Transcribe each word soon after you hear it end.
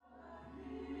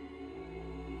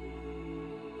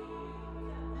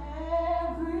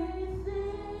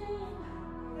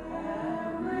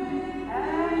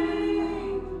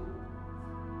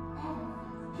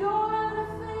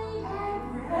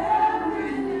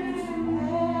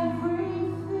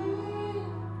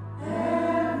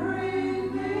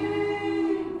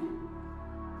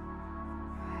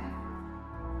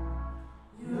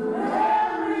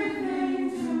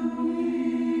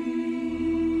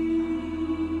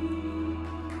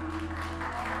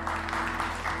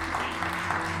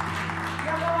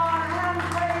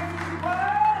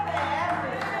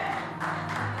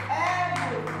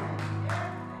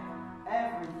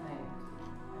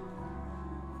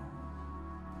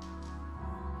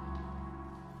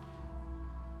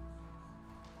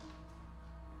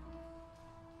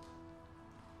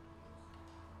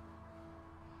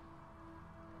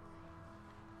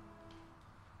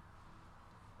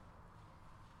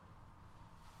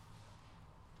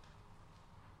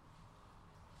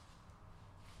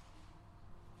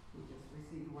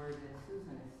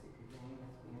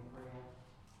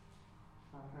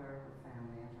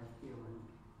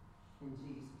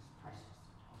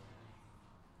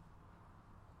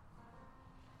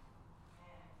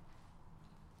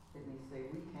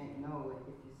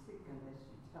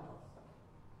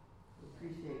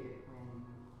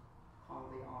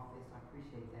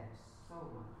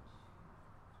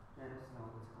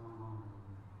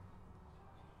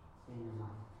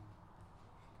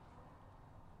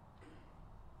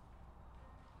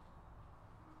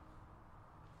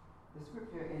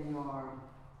scripture in your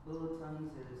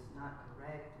bulletins is not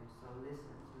correct, and so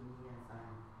listen to me as I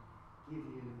give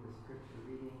you the scripture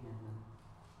reading and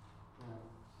the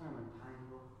sermon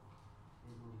title.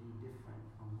 It will be different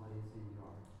from what is in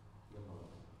your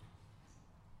bulletin.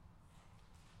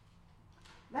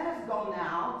 Let us go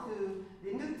now to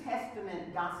the New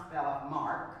Testament Gospel of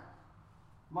Mark.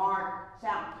 Mark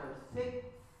chapter 6.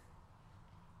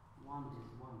 One is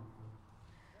wonderful.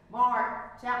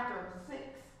 Mark chapter 6,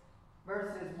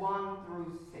 verses 1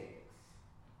 through 6.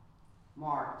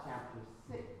 Mark chapter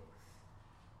 6,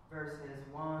 verses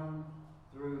 1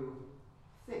 through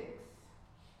 6.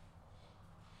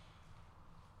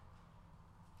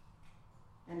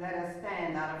 And let us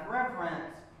stand out of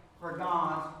reverence for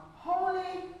God's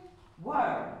holy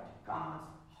word. God's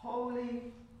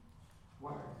holy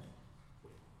word.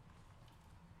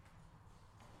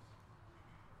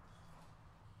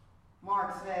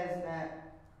 Mark says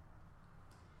that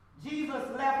Jesus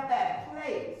left that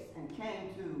place and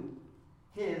came to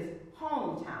his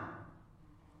hometown,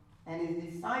 and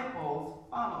his disciples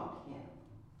followed him.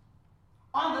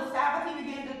 On the Sabbath, he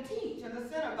began to teach in the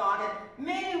synagogue, and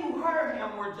many who heard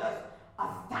him were just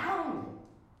astounded.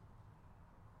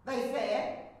 They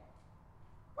said,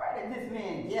 "Where did this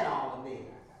man get all of this?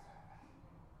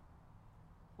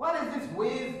 What is this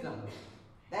wisdom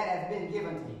that has been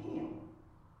given to him?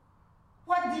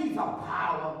 What deeds of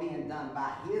power being done by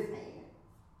his hands?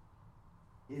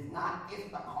 Is not this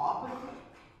the carpenter,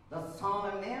 the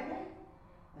son of Mary,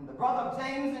 and the brother of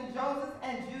James and Joseph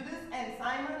and Judas and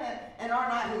Simon, and are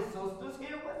not his sisters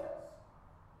here with us?"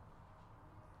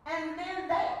 And then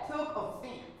they took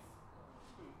offense.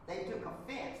 They took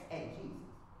offense at Jesus.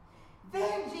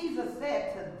 Then Jesus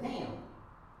said to them,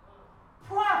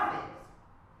 "Prophets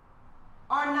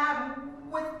are not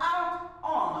without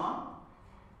honor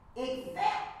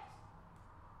except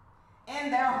in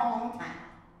their hometown,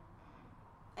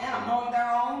 and among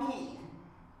their own kin,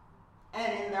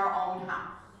 and in their own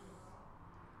house."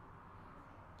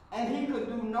 And he could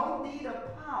do no deed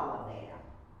of power there,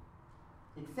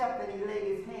 except that he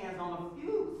laid his hands on a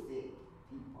few sick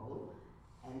people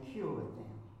and cured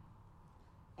them.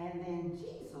 And then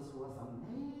Jesus was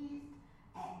amazed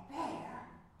at their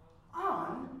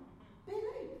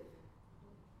unbelief.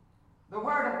 The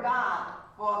word of God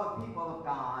for the people of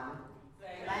God.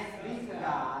 Thanks be to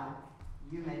God.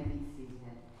 You may be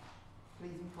seated.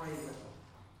 Please pray with us.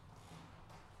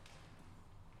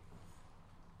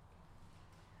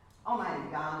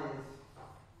 Almighty God, as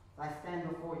I stand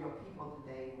before your people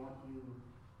today, won't you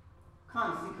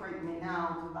consecrate me now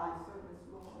to thy service,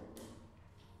 Lord?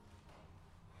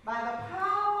 By the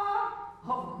power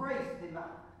of grace divine,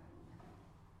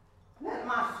 let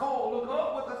my soul look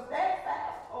up with a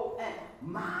steadfast hope, and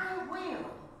my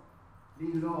will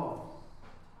be lost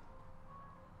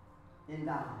in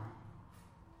thine.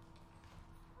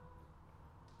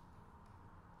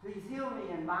 Please heal me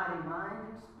in body, mind,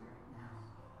 and spirit now,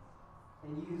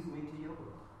 and use me to your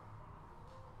will.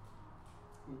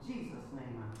 In Jesus'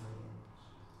 name I pray.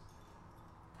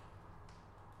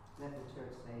 Let the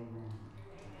church say amen.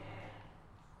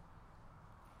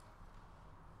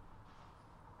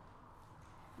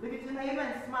 Look at your neighbor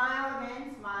and smile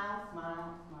again. Smile,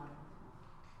 smile, smile.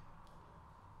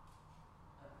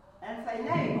 And say,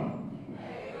 "Neighbor,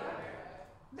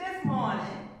 this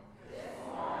morning,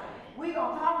 we're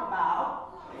going to talk about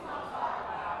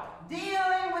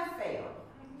dealing with failure."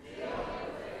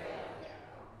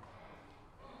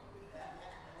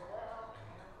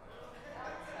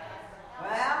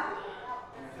 Well,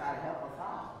 I'm try to help us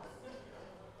out.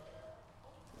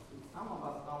 Some of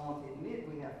us don't want to admit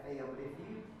we have failed, but if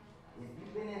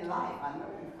you've been in life, I know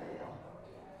you failed.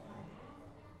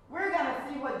 We're going to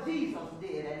see what Jesus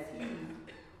did as he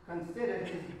considered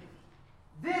his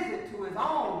visit to his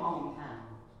own hometown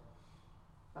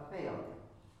a failure.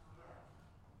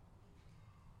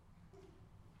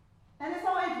 And it's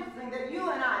so interesting that you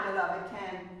and I,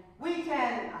 beloved, we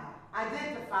can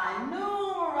identify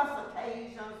numerous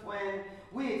occasions when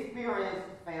we experience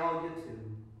failure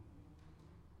too.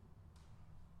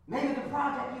 Maybe the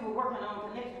project you were working on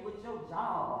connected with your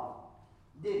job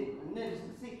didn't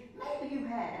succeed. Maybe you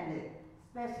had an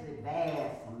especially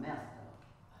bad semester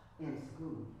in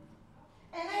school.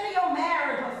 And maybe your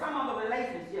marriage or some other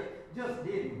relationship just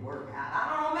didn't work out. I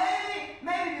don't know,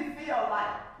 maybe you feel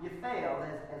like you failed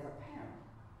as a parent.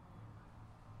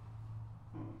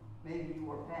 Maybe you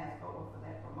were passed over for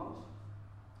that promotion.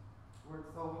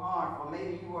 Worked so hard, or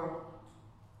maybe you were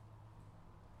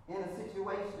in a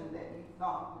situation that you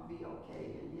thought would be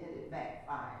okay, and yet it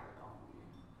backfired on you.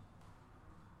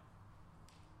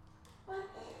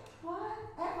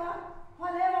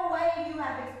 Whatever way you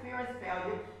have experienced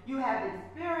failure, you have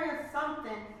experienced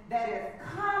something that is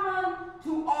common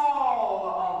to all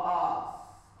of us.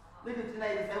 Look at your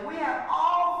neighbor and say, we have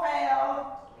all failed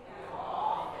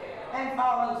and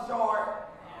fallen short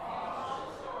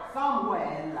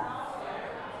somewhere in life.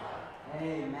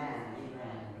 Amen.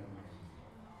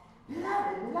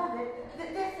 Beloved,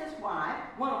 this is why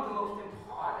one of the most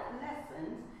important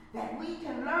lessons that we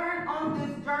can learn on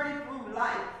this journey through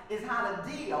life is how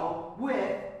to deal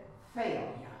with failure.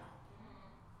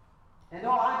 And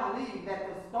though I believe that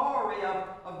the story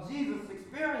of Jesus'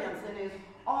 experience in his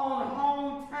own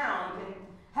hometown can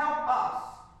help us,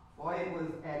 for it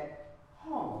was at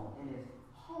home, in his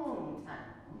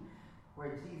hometown,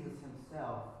 where Jesus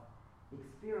himself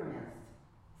experienced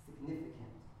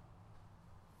significant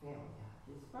failure.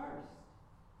 His first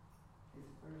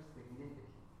significant.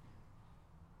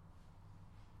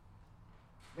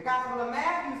 The Gospel of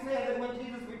Matthew says that when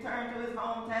Jesus returned to his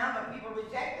hometown, the people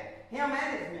rejected him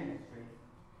and his ministry,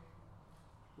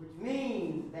 which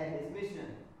means that his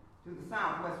mission to the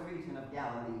southwest region of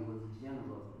Galilee was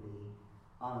generally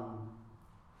unsuccessful.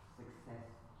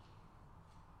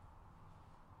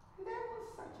 And that was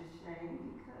such a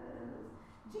shame because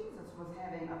Jesus was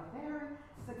having a very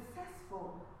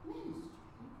successful ministry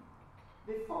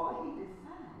before he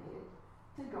decided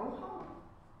to go home.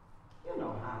 You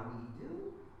know how we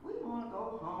do. We want to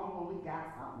go home when we got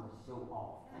something to show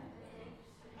off.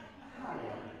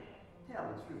 Tell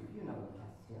the truth. You know we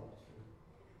have to tell the truth.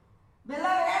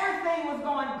 Beloved, everything was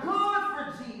going good for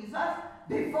Jesus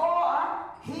before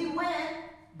he went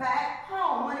back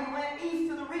home. When he went east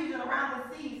to the region around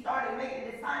the sea, he started making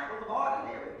disciples of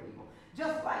ordinary people,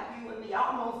 just like you and me.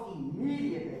 Almost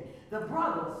immediately, the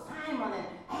brothers Simon and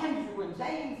Andrew and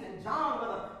James and John were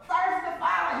the first to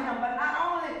follow him. But not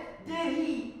only did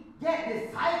he get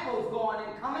disciples going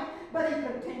and coming, but he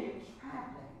continued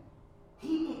traveling.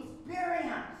 He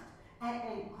experienced an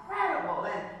incredible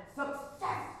and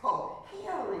successful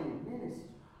healing ministry.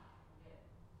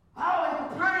 Oh, in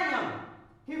Capernaum,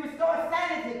 he restored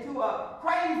sanity to a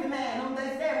crazy man whom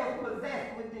they said was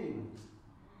possessed with demons.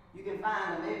 You can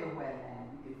find them everywhere now.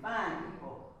 You can find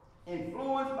people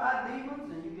influenced by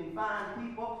demons, and you can find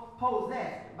people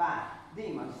possessed by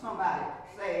demons. Somebody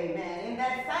say amen. In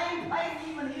that same place,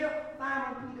 even here,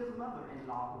 Simon Peter's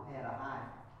mother-in-law who had a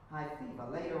high fever.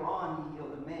 Later on, he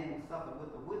healed a man who suffered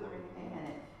with a withering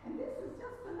hand. And this is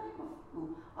just to name a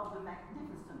few of the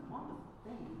magnificent, wonderful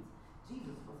things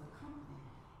Jesus was accomplishing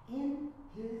in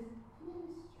his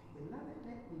ministry. Beloved,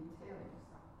 let me tell you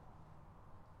something.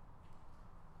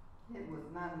 It was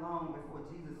not long before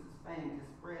Jesus' fame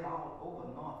just spread all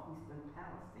over northeastern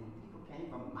Palestine. People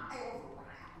came from miles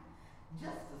around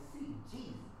just to see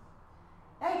Jesus.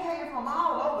 They came from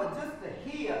all over just to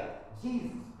hear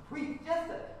Jesus preach, just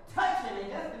to touch him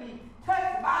and just to be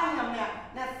touched by him.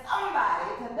 Now somebody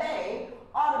today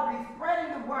ought to be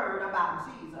spreading the word about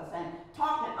Jesus and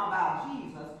talking about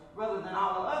Jesus rather than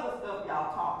all the other stuff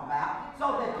y'all talk about,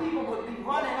 so that people would be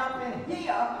running up in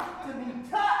here to be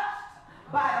touched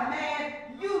by the man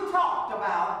you talked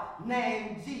about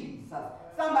named Jesus.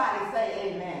 Somebody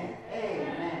say amen.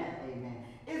 Amen. Amen.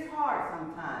 It's hard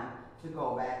sometimes to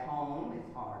go back home.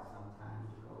 It's hard sometimes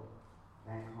to go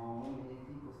back home. Many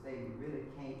people say you really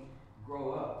can't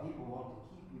grow up. People want to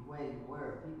keep you where you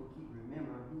were. People keep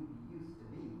remembering who you used to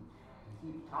be. You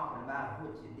keep talking about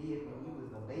what you did when you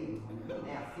was a baby, when you're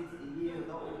now 60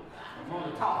 years old. I want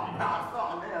to talk about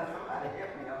something else. Somebody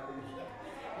help me up here.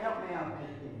 Help me up here.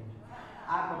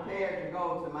 I prepared to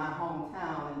go to my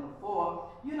hometown, and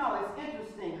before, you know, it's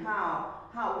interesting how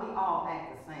we all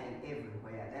act the same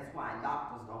everywhere. That's why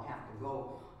doctors don't have to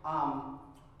go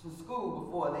to school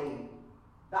before they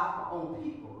doctor on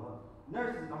people.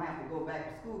 Nurses don't have to go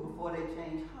back to school before they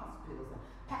change hospitals. And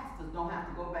pastors don't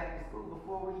have to go back to school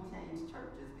before we change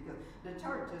churches, because the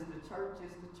church is the church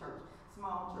is the church.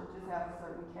 Small churches have a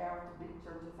certain character, big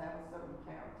churches have a certain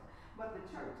character. But the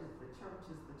church is the church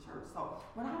is the church. So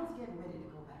when I was getting ready to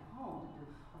go back home to do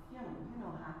a funeral, you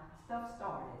know how stuff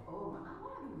started. Oh my,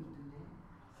 why do we do that?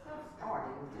 Stuff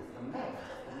started. It was just a mess.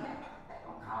 They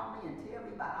don't call me and tell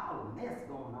me about all the mess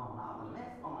going on,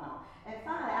 And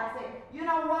finally I said, you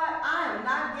know what? I am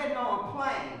not getting on a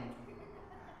plane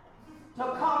to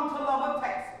come to Lubbock,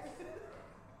 Texas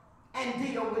and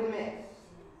deal with mess.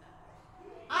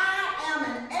 I am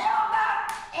an elder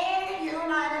in the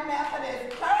United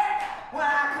Methodist Church. When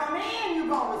I come in, you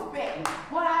gonna respect me.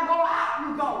 When I go out,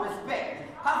 you gonna respect me.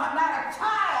 Because I'm not a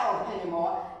child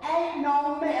anymore. Ain't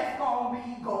no mess gonna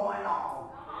be going on.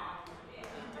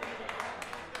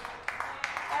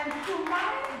 And to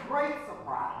my great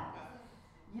surprise,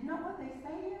 you know what they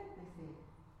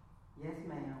Yes,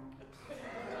 ma'am.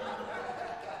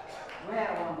 We had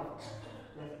a wonderful.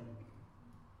 Yes,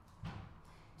 ma'am.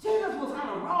 Jesus was on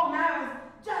a roll. Now it was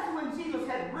just when Jesus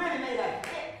had really made a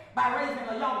hit by raising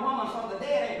a young woman from the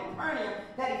dead in Capernaum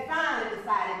that he finally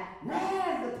decided,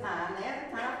 now's the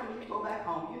time for me to go back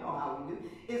home. You know how we do.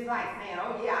 It's like saying,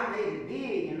 oh yeah, I made it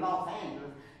big in Los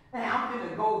Angeles, and I'm going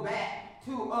to go back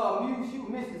to Muleshoe,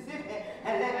 Mississippi,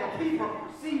 and let the people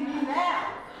see me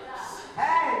now.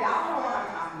 Hey, y'all know what I'm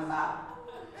talking about.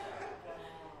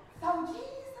 So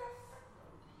Jesus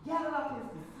gathered up his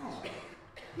disciples,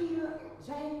 Peter,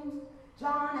 James,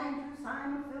 John, Andrew,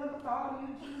 Simon, Philip,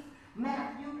 Bartholomew, Judas,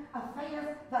 Matthew,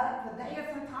 Thaddeus,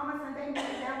 and Thomas, and they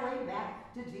made their way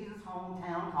back to Jesus'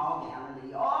 hometown called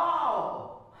Galilee.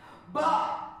 Oh!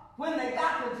 But when they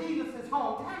got to Jesus'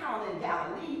 hometown in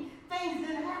Galilee, things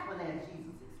didn't happen as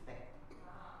Jesus expected.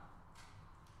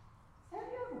 Have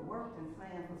you ever worked and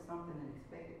planned for something and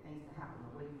expected things to happen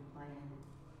the way you planned it?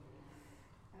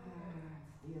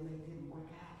 Still, they didn't work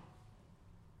out.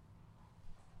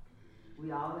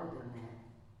 We all have done that.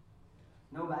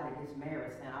 Nobody gets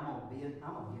married saying, I'm gonna get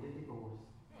a divorce.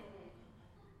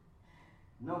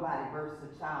 Nobody births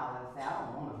a child and says, I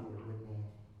don't want to be a good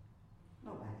dad.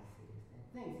 Nobody says that.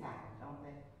 Things happen, don't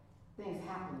they? Things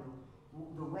happen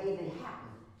the way they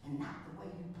happen and not the way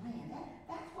you planned.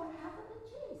 That's what happened to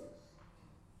Jesus.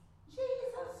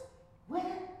 Jesus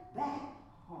went back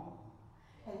home.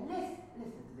 And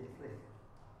listen to this, listen.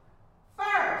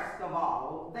 First of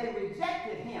all, they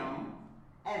rejected him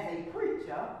as a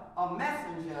preacher, a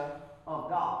messenger of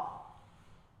God.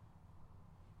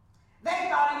 They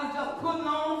thought he was just putting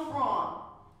on the front.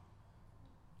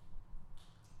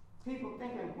 People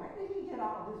thinking, where did he get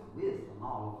all this wisdom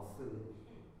all of a sudden?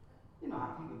 You know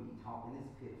how people be talking this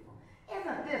pitiful.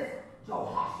 Isn't this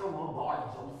Jehoshua Bar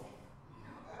Joseph,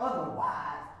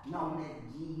 otherwise known as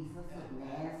Jesus of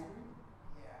Nazareth?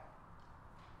 Yeah.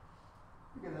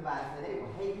 Because somebody said they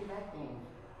were hating back then.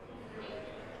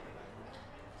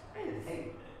 They just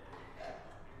hated.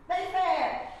 They said,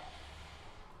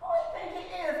 who do you think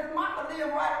he is? His mama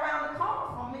lived right around the corner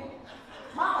from me.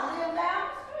 Mama lived down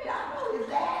the street. I know his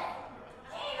dad.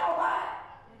 He ain't nobody.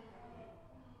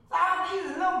 So all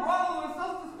these little brothers and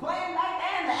sisters playing back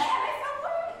there in the alley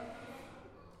somewhere.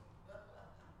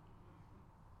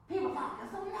 People talking.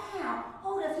 So now,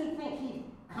 who does he think he's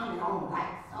coming on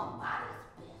like somebody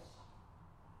special?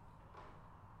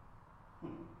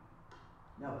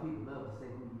 No, people love to say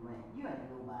who you ain't. You ain't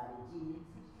nobody, Jesus.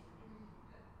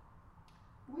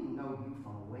 We know you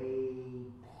from way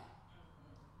back.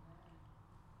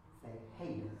 Say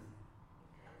haters.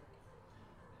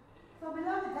 So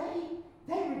beloved,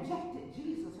 they rejected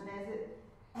Jesus, and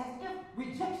as if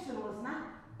rejection was not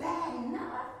bad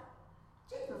enough,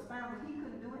 Jesus found that he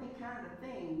couldn't do any kind of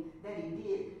thing that he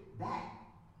did back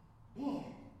then,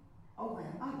 over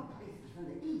in other places in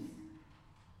the east,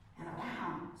 and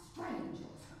around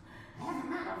strangers. As a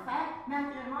matter of fact,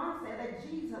 Matthew and Mark said that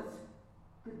Jesus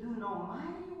could do no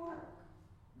mighty work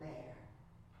there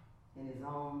in his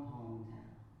own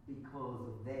hometown because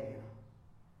of their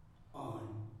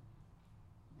unbelief.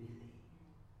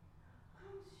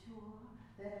 I'm sure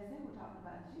that as they were talking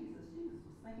about Jesus, Jesus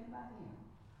was thinking about him.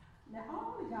 Now,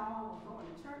 all of y'all were going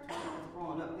to church when I was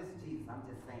growing up. This is Jesus, I'm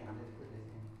just saying, I'm just putting this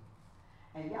in.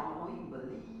 And y'all don't even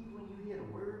believe when you hear the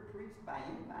word preached by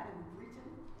anybody who's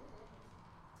preaching it.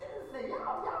 Jesus said,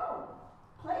 y'all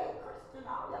played Christian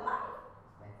all your life.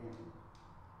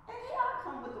 And here I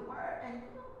come with the word, and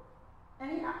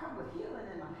here I come with healing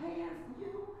in my hands,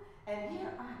 and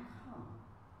here I come.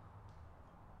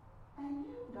 And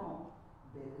you don't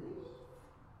believe.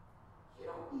 You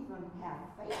don't even have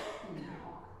faith in your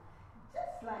heart.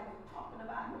 Just like you're talking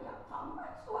about me, I'm talking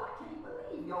about you. I can't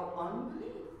believe your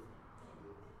unbelief.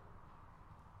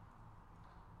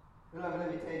 Beloved, let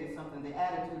me tell you something. The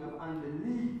attitude of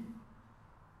unbelief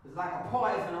is like a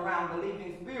poison around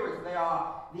believing spirits. They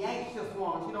are the anxious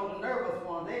ones, the nervous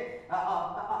ones. They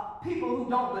people who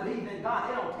don't believe in God,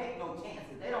 they don't take no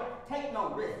chances. They don't take no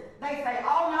risks. They say,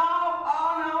 oh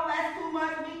no, that's too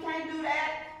much. We can't do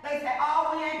that. They say,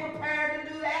 oh, we ain't prepared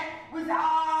to do that. We say,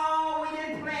 oh, we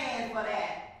didn't plan for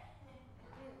that.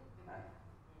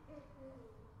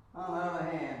 On the other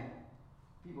hand,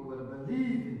 people with a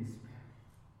believing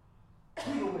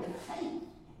spirit, people with faith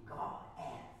in God,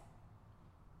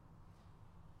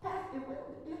 Pastor, if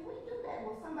we do that,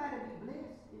 will somebody be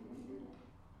blessed if we do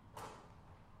that?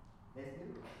 Let's do it.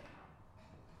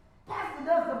 Pastor,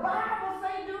 does the Bible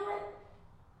say do it?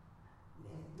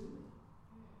 Let's do it.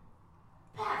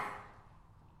 Pastor,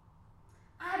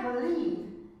 I believe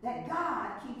that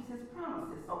God keeps his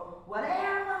promises. So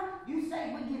whatever you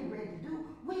say we're getting ready to do,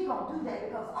 we're don't do that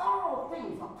because all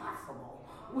things are possible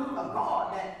with the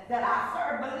God that I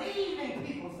serve. Believing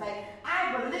people say,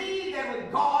 I believe that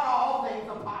with God all things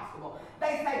are possible.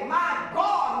 They say, my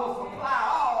God will supply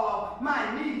all of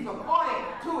my needs according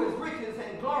to his riches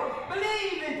and glory.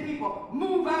 Believe in people,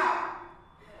 move out.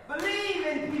 Believe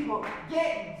in people,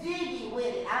 get jiggy with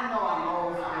it. I know I'm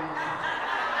old school.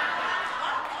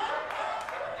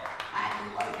 I do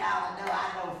what y'all do. I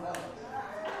know something.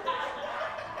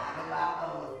 I know I'm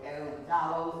old school.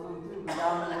 Y'all old school too, but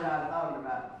y'all know what I'm talking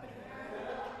about.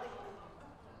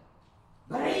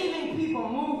 Believing people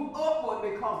move upward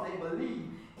because they believe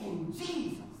in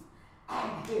Jesus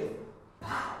and his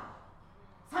power.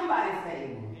 Somebody say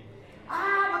amen.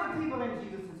 But the people in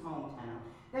Jesus' hometown,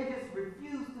 they just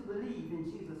refused to believe in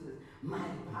Jesus'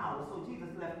 mighty power. So Jesus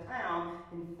left town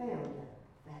and failed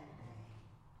that day.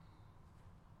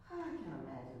 I can't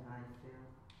imagine how he felt.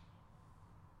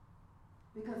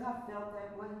 Because I felt that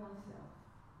way myself.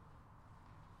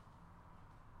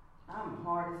 I'm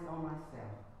hardest on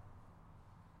myself.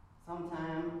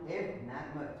 Sometimes,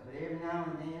 not much, but every now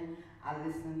and then, I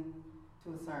listen to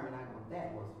a sermon, I go,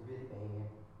 that was really bad.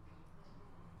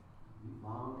 You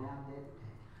bombed out that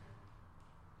day.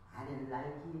 I didn't like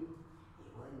it. It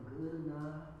wasn't good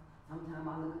enough. Sometimes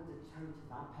I look at the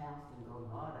churches I pastor and go,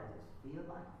 Lord, I just feel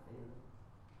like a failure.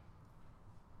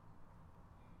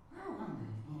 I wonder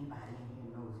if anybody in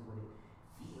here knows what it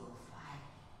feels like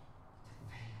to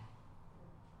fail.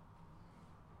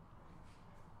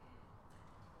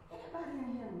 Anybody in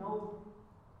here know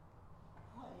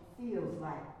what it feels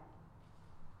like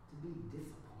to be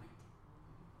disappointed?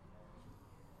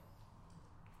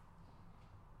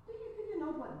 Do you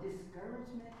know what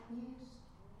discouragement is?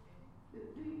 Do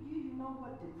you know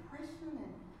what depression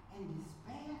and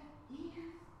despair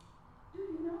is? Do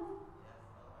you know?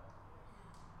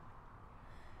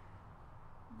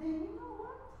 Then you know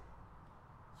what?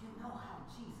 You know how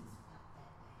Jesus felt that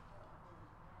day.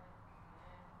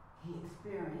 He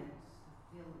experienced the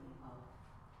feeling of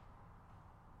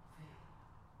failure.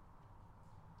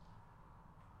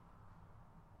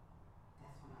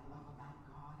 That's what I love about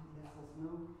God. He lets us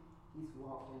know he's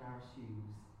walked in our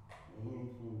shoes and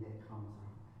anything that comes our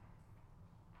way.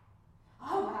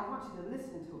 Oh, but I want you to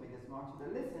listen to me this morning. I want you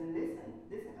to listen,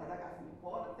 because I got some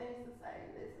important things to say.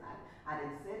 Listen, I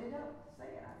didn't set it up to say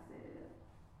it. I set it up.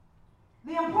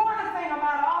 The important thing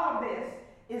about all of this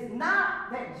is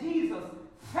not that Jesus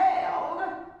failed.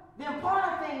 The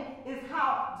important thing is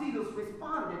how Jesus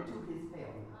responded to his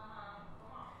failure.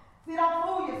 See, don't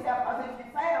fool yourself, because if you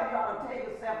fail, you ought to tell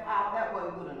yourself, that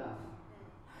wasn't good enough.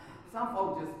 Some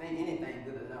folks just think anything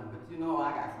good enough, but you know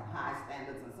I got some high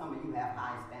standards, and some of you have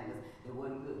high standards that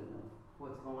wasn't good enough.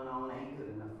 What's going on ain't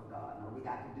good enough for God. No, we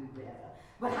got to do better.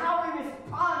 But how we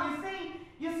respond,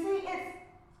 you see,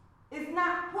 it's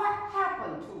not what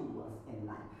happened to us in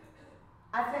life.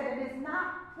 I said it is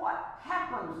not what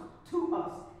happens to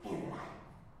us in life.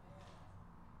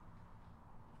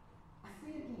 I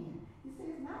say it again. You see,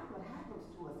 it's not what happens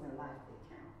to us in life that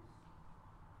counts,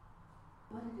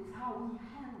 but it is how we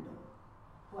handle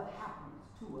what happens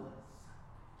to us.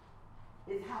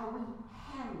 It's how we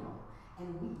handle and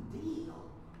we deal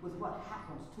with what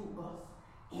happens to us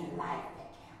in life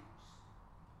that counts.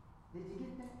 Did you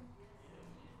get that?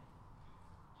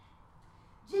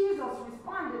 Jesus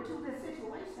responded to the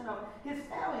situation of his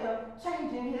failure,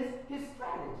 changing his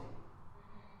strategy.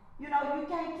 You know, you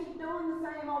can't keep doing the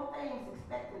same old things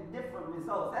expecting different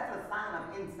results. That's a sign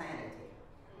of insanity.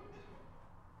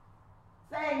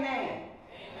 Say amen.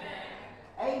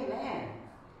 Amen. Amen.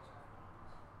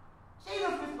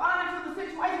 Jesus responded to the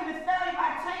situation of his failure by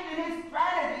changing his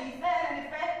strategy. He said, in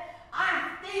effect,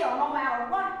 I still, no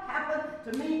matter what happened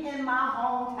to me in my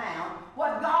hometown,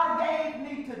 what God gave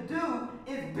me to do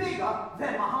is bigger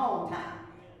than my hometown.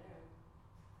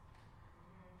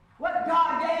 What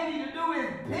God gave me to do is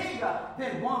bigger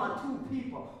than one or two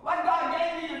people. What God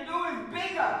gave me to do is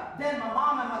bigger than my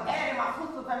mom and my dad and my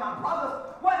sisters and my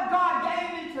brothers. What God gave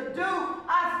me to do,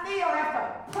 I still have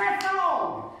to press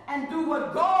on and do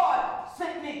what God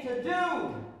sent me to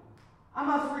do. I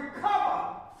must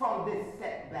recover from this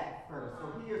setback first.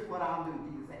 So here's what I'll do.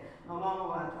 Jesus said, no longer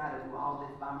will I try to do all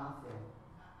this by myself.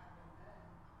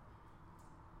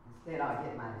 Instead, I'll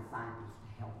get my disciples to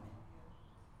help me.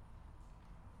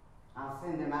 I'll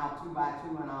send them out 2 by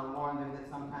 2, and I'll warn them that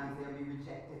sometimes they'll be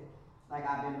rejected like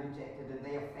I've been rejected, and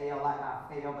they'll fail like I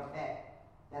failed, but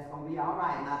that's going to be all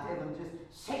right. And I'll tell them just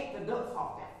shake the dust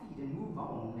off their feet and move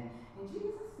on. And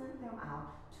Jesus sent them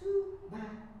out 2 by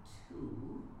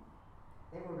 2.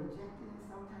 They were rejected, and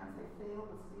sometimes they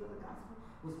failed, but still the gospel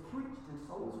was preached, and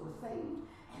souls were saved,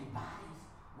 and bodies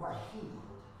were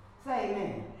healed. Say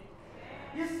amen.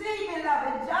 You see,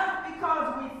 beloved, just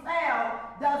because we fail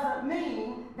doesn't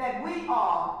mean that we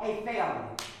are a failure.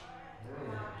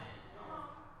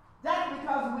 Just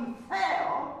because we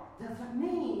fail doesn't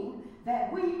mean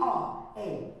that we are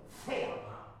a failure.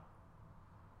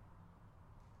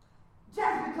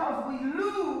 Just because we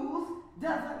lose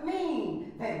doesn't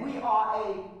mean that we are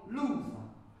a loser.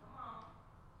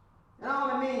 It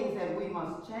only means that we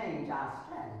must change our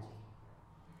strategy.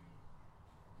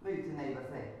 Look at your neighbor,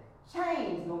 say,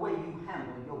 change the way you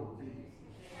handle your business.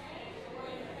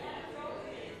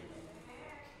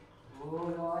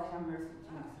 Oh, Lord, have mercy,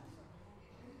 Jesus.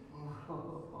 Oh,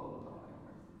 Lord, have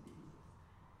mercy, Jesus.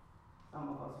 Some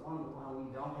of us wonder why we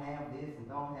don't have this and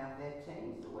don't have that.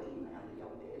 Change the way you handle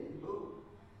your business, boo.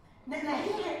 Now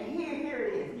here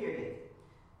it is.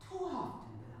 Too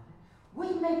often, beloved, we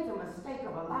make the mistake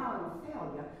of allowing a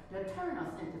failure to turn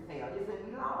us into failures, and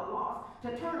we allow a loss to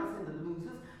turn us into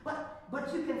losers,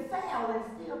 but you can fail and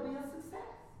still be a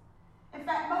success. In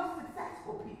fact, most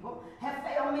successful people have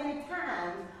failed many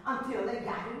times until they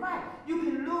got it right. You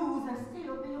can lose and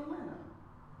still be a winner.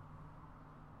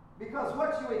 Because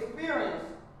what you experience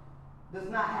does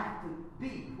not have to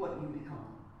be what you become.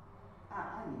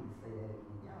 I need to say that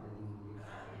again. Y'all didn't even get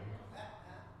it.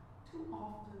 Too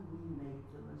often we make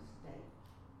the mistake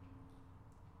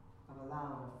of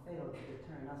allowing a failure to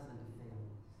turn us into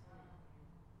failures.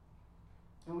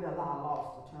 And we allow loss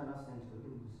to turn us into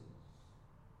losers.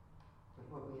 But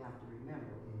what we have to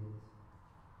remember is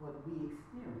what we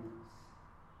experience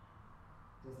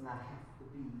does not have to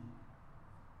be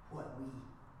what we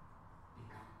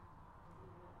become.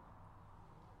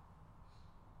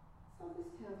 So this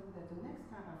tells me that the next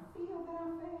time I feel that I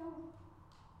failed,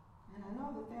 and I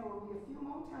know that there will be a few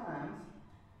more times,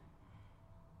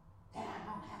 that I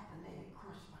don't have to let it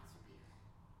crush my spirit.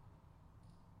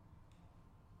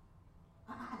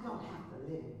 I don't have to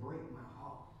let it break my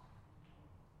heart.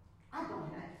 I don't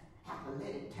have to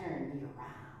let it turn me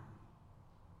around.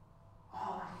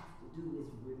 All I have to do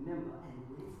is remember and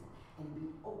listen and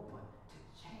be open to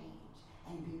change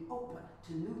and be open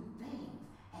to new things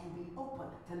and be open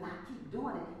to not keep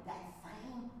doing it that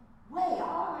same way.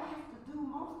 All I have to do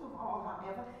most of all,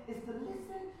 however, is to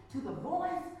listen to the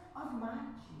voice of my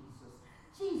Jesus.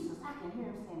 Jesus, I can hear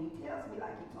him saying, he tells me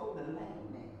like he told the lame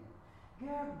man,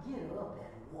 girl, get up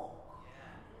and walk.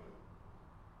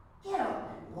 Get up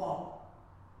and walk.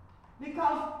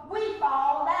 Because we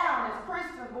fall down as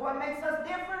Christians, boy, it makes us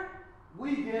different.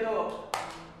 We get up.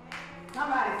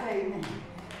 Somebody say amen.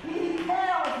 He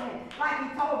tells me, like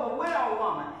he told the widow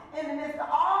woman, in the midst of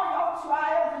all your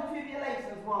trials and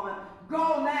tribulations, woman,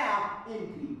 go now in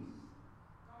peace.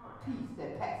 Peace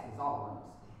that passes all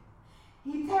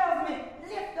understanding. He tells me,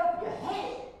 lift up your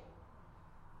head.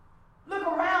 Look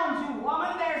around you,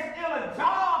 woman. There's still a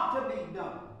job to be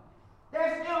done.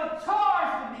 There's still a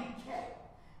charge to be kept.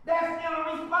 There's still a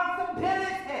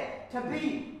responsibility to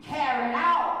be carried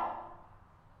out.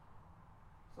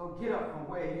 So get up from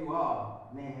where you are,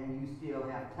 man. You still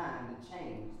have time to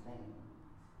change things.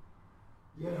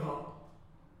 Get up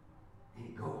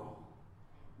and go on.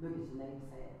 Look at your neighbor and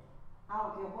say, I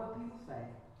don't care what people say.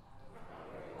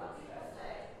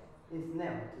 It's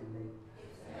never too late.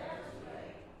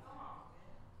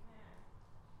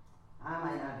 I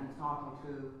might not be talking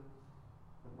to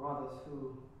the brothers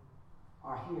who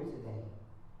are here today,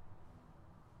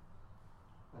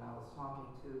 but I was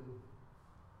talking to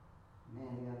a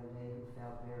man the other day who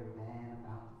felt very bad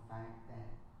about the fact that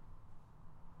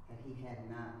he had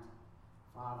not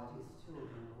fathered his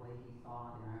children the way he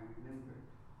thought. And I remember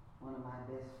one of my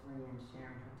best friends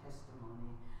sharing her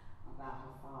testimony about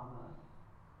her father.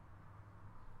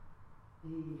 He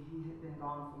had been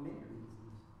gone for many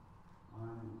reasons.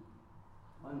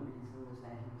 One reason was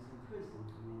that he was in prison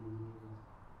for many years.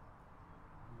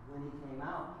 When he came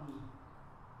out, he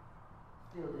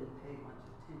still didn't pay much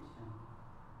attention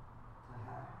to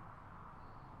her.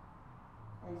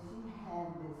 And she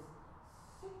had this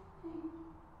sickening,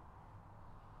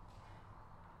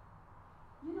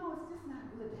 you know, it's just not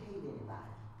good to hate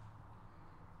anybody.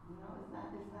 You know, it's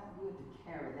not good to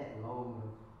carry that load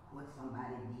of what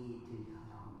somebody did to you.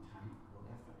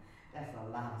 That's a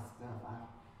lot of stuff.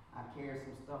 I carry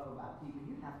some stuff about people.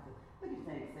 You have to look at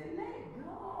things and say, let it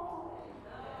go.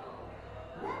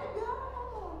 Let it go.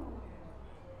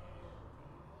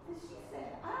 And she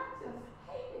said, I just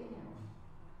hated him.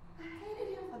 I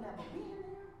hated him for never being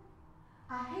there.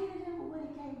 I hated him for when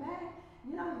he came back.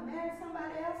 You know, he married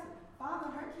somebody else and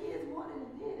fathered her kids more than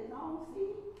he did his own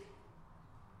seed.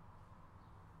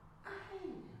 I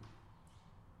hated him.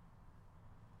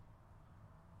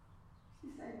 She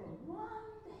said, well, one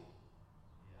day,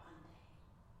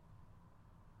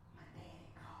 my daddy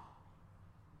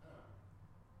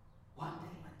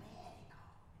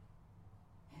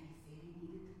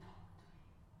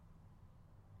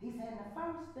He said, the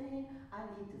first thing I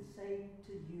need to say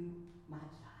to you, my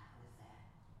child, is that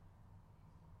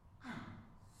I'm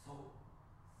so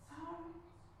sorry.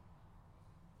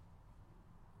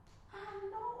 I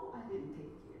know I didn't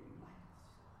take care of you like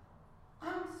I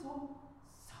should. I'm so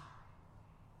sorry.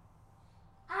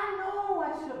 I know I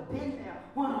should have been there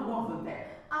when I wasn't there.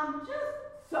 I'm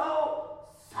just so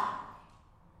sorry.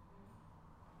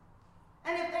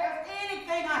 And if there's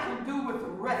anything I can do with the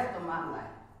rest of my life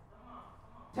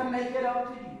to make it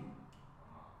up to you,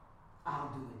 I'll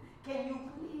do it. Can you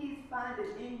please find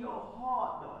it in your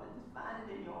heart, daughter? Just find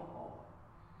it in your heart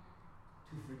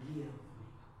to forgive me.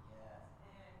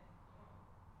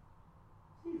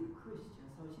 She's a Christian,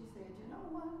 so she said, you know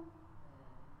what?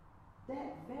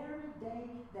 That very day,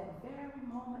 that very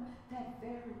moment, that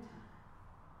very time.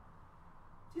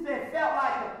 She said, it felt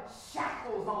like the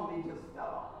shackles on me just fell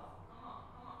off.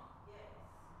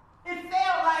 It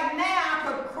felt like now I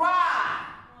could cry.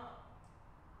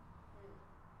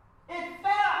 It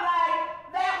felt like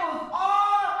that was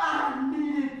all I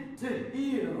needed to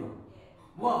hear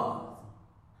was,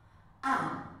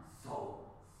 I'm so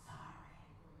sorry.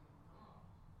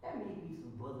 There may be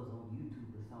some brothers on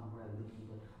YouTube or somewhere listening,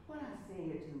 but what I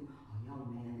said to a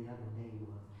young man the other day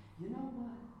was, you know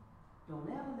what?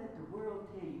 Don't ever let the world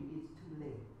tell you it's too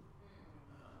late.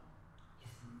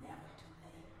 It's never too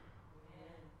late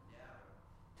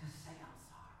to say I'm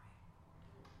sorry.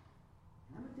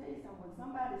 And I'm going to tell you something. When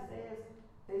somebody says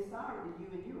they're sorry to you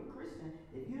and you're a Christian,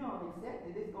 if you don't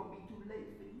accept it, it's going to be too late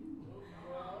for you.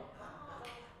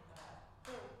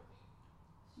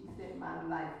 She said, my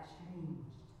life changed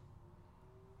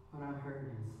when I heard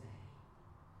him say,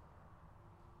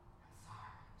 I'm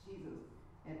sorry. Jesus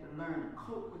had to learn to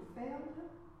cope with failure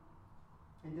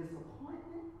and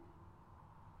disappointment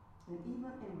and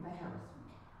even embarrassment.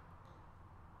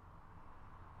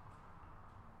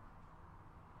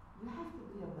 You have to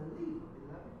be a believer,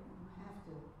 beloved. You have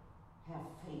to have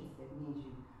faith. That means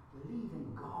you believe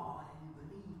in God and you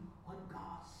believe what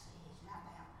God says. You have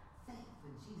to have faith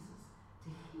for Jesus to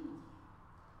heal you.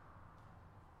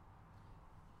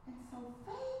 And so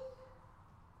faith,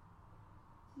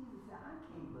 Jesus said, I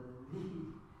can't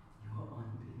believe your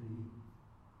unbelief.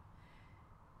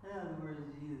 In other words,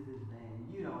 Jesus is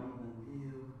saying, you don't even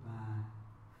live by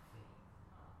faith.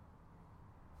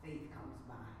 Faith comes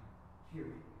by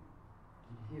hearing.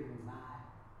 And hearing by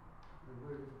the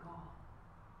word of God.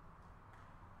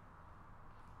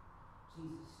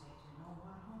 Jesus said, you know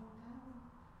what,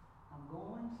 hometown? I'm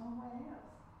going somewhere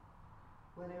else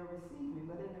where they'll receive me.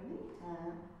 But in the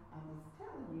meantime, I was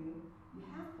telling you, you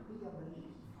have to be a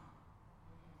believer.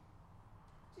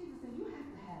 Jesus said, you have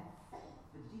to have faith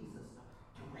for Jesus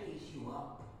to raise you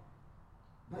up.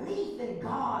 Belief in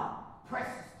God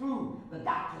presses through the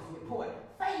doctor's report.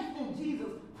 Faith in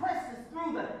Jesus presses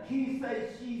through the he say,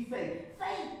 she say.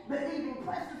 Faith, believing,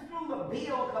 presses through the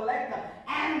bill collector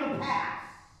and the past.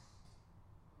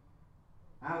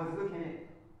 I was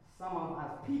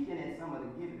peeking at some of the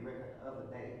giving record the other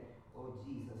day. Oh,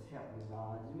 Jesus, help me,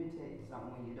 God. Let me tell you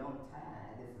something. When you don't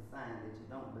tithe, it's a sign that you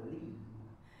don't believe.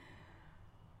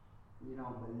 You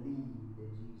don't believe that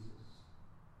Jesus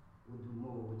will do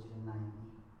more with your 90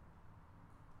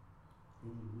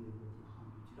 than he will with your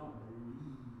 100. You don't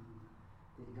believe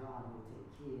that God will take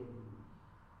care of you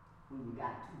when you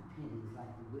got 2 pennies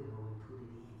like the widow and put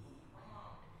it in anyway.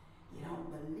 You don't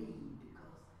believe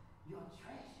because your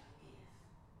treasure is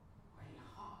where your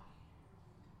heart is.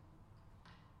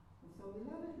 And so,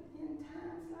 beloved, in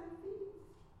times like these,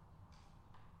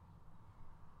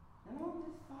 and on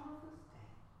this Father's Day,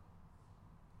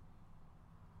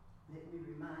 let me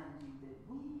remind you that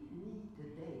we need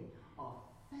today a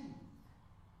faith,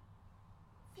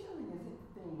 feeling as if the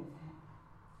thing is happening.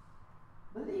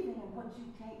 Believing in what you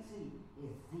can't see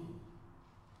is seen.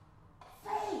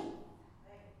 Faith.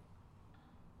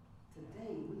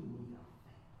 Today we need a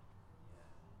faith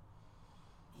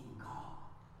in God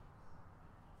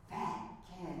that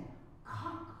can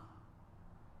conquer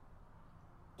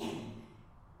anything.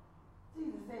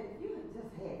 Jesus said, if you had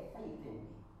just had faith in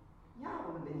me, y'all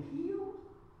would have been healed,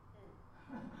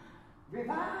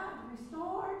 revived,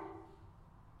 restored.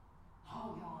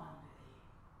 All your unbelief.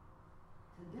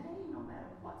 Today, no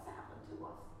matter what's happened to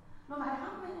us, no matter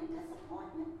how many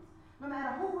disappointments, no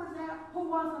matter who was there, who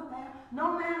wasn't there,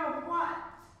 no matter what,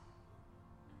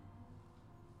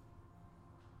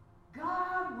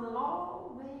 God will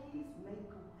always make a way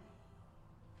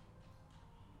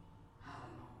out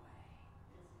of no way.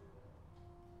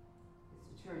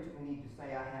 It's the church we need to say,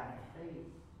 I have the faith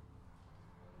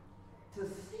to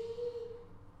see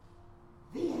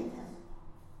the invisible.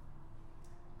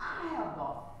 I have the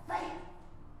faith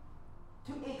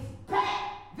to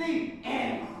expect the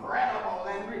incredible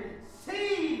and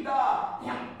receive the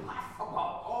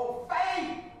impossible. Oh,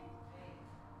 faith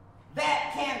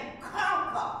that can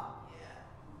conquer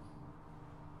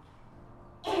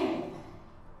anything.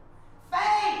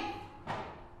 Faith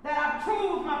that I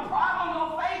choose my problem.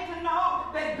 No faith to know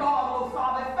that God will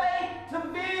solve it. Faith to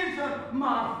vision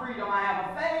my freedom. I have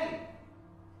a faith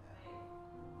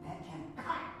that can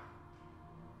conquer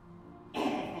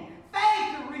anything. Faith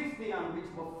to reach the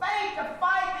unreachable. Faith to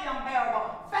fight the unbearable.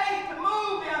 Faith to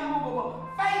move the unmovable.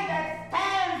 Faith that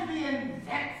stands the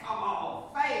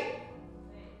invincible. Faith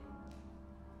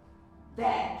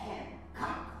that can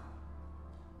conquer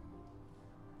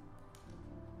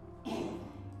anything.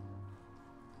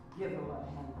 Give the Lord a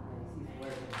hand of praise. He's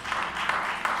worthy.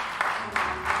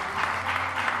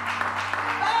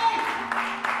 Faith!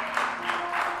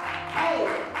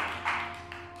 Faith!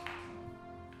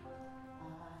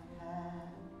 I have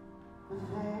the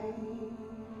faith.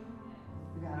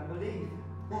 We gotta believe.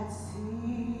 That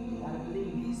sees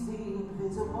the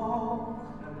invisible.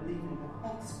 We gotta believe in God.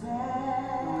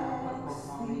 Expects No matter what goes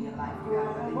on in your life, you the gotta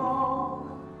believe.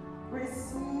 incredible.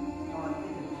 Receives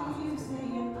the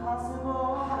impossible.